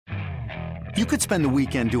You could spend the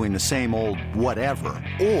weekend doing the same old whatever,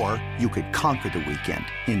 or you could conquer the weekend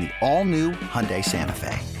in the all-new Hyundai Santa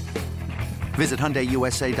Fe. Visit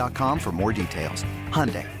HyundaiUSA.com for more details.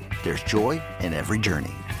 Hyundai, there's joy in every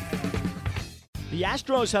journey. The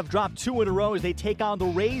Astros have dropped 2 in a row as they take on the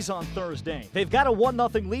Rays on Thursday. They've got a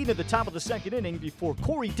 1-0 lead at the top of the second inning before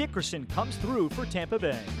Corey Dickerson comes through for Tampa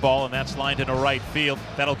Bay. Ball, and that's lined into right field.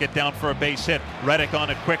 That'll get down for a base hit. Reddick on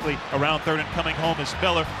it quickly. Around third and coming home is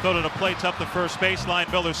Miller. Throw to the plate's up the first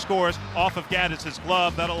baseline. Miller scores off of Gaddis'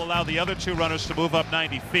 glove. That'll allow the other 2 runners to move up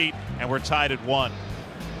 90 feet, and we're tied at 1.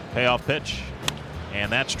 Payoff pitch. And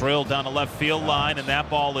that's drilled down the left field line, and that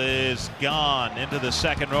ball is gone into the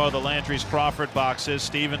second row of the Landry's Crawford boxes.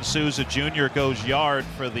 Steven Souza Jr. goes yard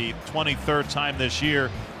for the 23rd time this year,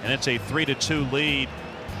 and it's a 3-2 lead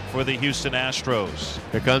for the Houston Astros.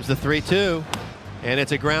 Here comes the 3-2, and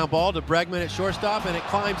it's a ground ball to Bregman at shortstop, and it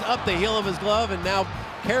climbs up the heel of his glove, and now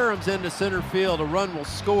caroms into center field. A run will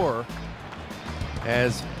score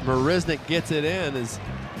as Marisnick gets it in as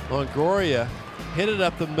Longoria hit it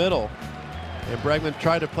up the middle. And Bregman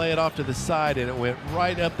tried to play it off to the side, and it went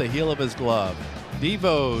right up the heel of his glove.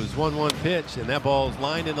 Devo's 1-1 pitch, and that ball's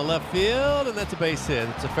lined into left field, and that's a base hit.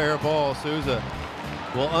 It's a fair ball. Souza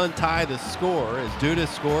will untie the score as Dudas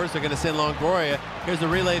scores. They're going to send Longoria. Here's the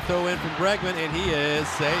relay throw in from Bregman, and he is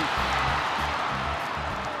safe.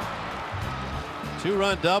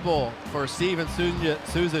 2-run double for Steven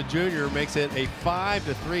Souza Jr. makes it a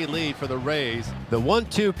 5-3 lead for the Rays. The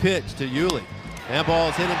 1-2 pitch to Yuli. That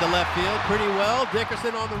ball's hit into left field pretty well.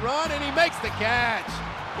 Dickerson on the run, and he makes the catch.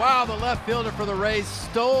 Wow, the left fielder for the Rays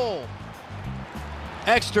stole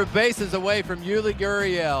extra bases away from Yuli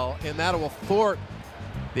Gurriel, and that will thwart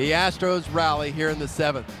the Astros rally here in the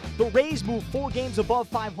 7th. The Rays move 4 games above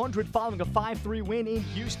 500 following a 5-3 win in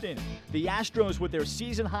Houston. The Astros, with their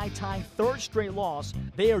season-high tying 3rd straight loss,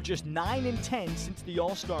 they are just 9-10 since the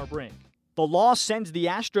All-Star break. The loss sends the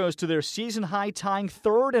Astros to their season-high tying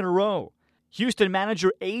 3rd in a row. Houston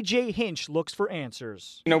manager A.J. Hinch looks for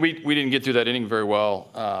answers. We didn't get through that inning very well,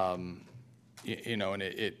 and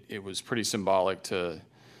it was pretty symbolic to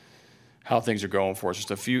how things are going for us.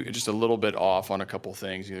 Just a little bit off on a couple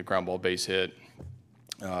things. Either ground ball, base hit,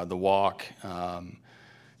 the walk,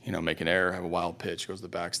 make an error, have a wild pitch, goes to the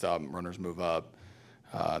backstop, runners move up.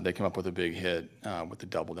 They come up with a big hit with the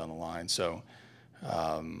double down the line. So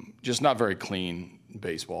just not very clean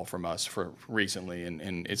baseball from us for recently,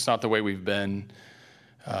 and it's not the way we've been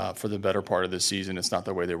for the better part of this season. It's not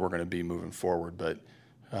the way that we're going to be moving forward, but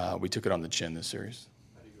we took it on the chin this series.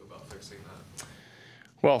 How do you go about fixing that?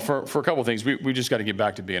 Well, for a couple of things, we just got to get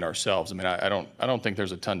back to being ourselves. I mean, I don't think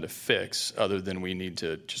there's a ton to fix other than we need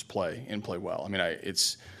to just play and play well. I mean,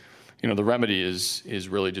 it's the remedy is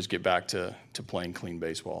really just get back to playing clean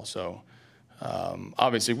baseball. So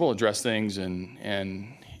obviously we'll address things,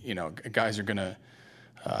 and guys are going to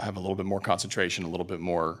have a little bit more concentration, a little bit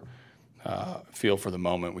more feel for the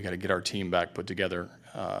moment. We got to get our team back put together,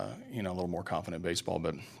 a little more confident baseball,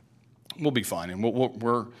 but we'll be fine. And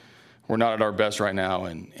we're not at our best right now,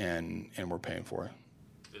 and we're paying for it.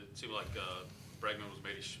 Did it seem like Bregman was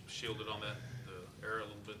maybe shielded on the error a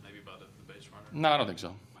little bit, maybe by the base runner? No, I don't think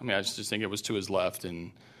so. I mean, I just think it was to his left,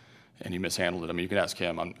 and he mishandled it. I mean, you can ask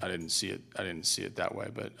him. I didn't see it. I didn't see it that way,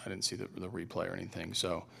 but I didn't see the replay or anything.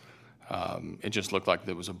 So it just looked like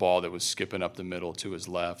there was a ball that was skipping up the middle to his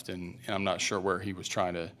left, and I'm not sure where he was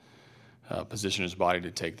trying to position his body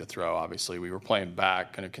to take the throw. Obviously, we were playing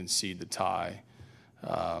back, going to concede the tie,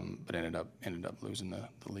 but ended up losing the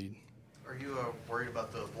lead. Are you worried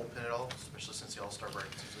about the bullpen at all, especially since the All-Star break?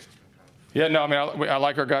 Yeah, no, I mean, I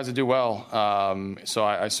like our guys to do well. So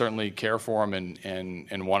I certainly care for them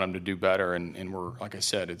and want them to do better. And we're, like I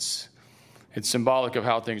said, it's symbolic of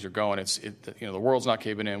how things are going. The world's not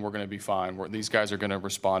caving in. We're going to be fine. These guys are going to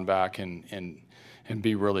respond back and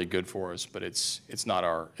be really good for us. But it's not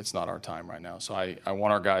our time right now. So I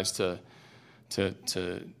want our guys to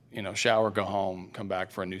shower, go home, come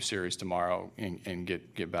back for a new series tomorrow, and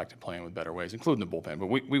get back to playing with better ways, including the bullpen. But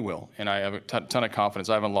we will. And I have a ton of confidence.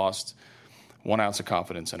 I haven't lost 1 ounce of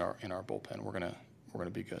confidence in our bullpen. We're gonna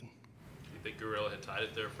be good. You think Gurriel had tied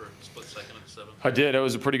it there for a split second in the 7th? I did. It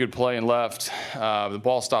was a pretty good play and left. The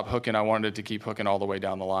ball stopped hooking. I wanted it to keep hooking all the way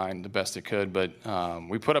down the line the best it could. But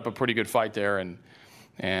we put up a pretty good fight there and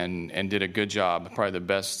did a good job. Probably the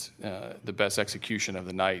best execution of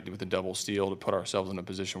the night with the double steal to put ourselves in a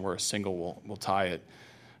position where a single will tie it.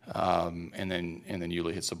 And then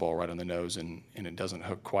Yuli hits the ball right on the nose and it doesn't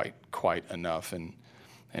hook quite enough.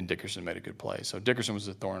 And Dickerson made a good play. So Dickerson was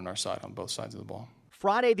a thorn in our side on both sides of the ball.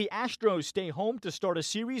 Friday, the Astros stay home to start a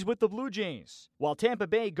series with the Blue Jays, while Tampa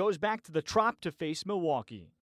Bay goes back to the Trop to face Milwaukee.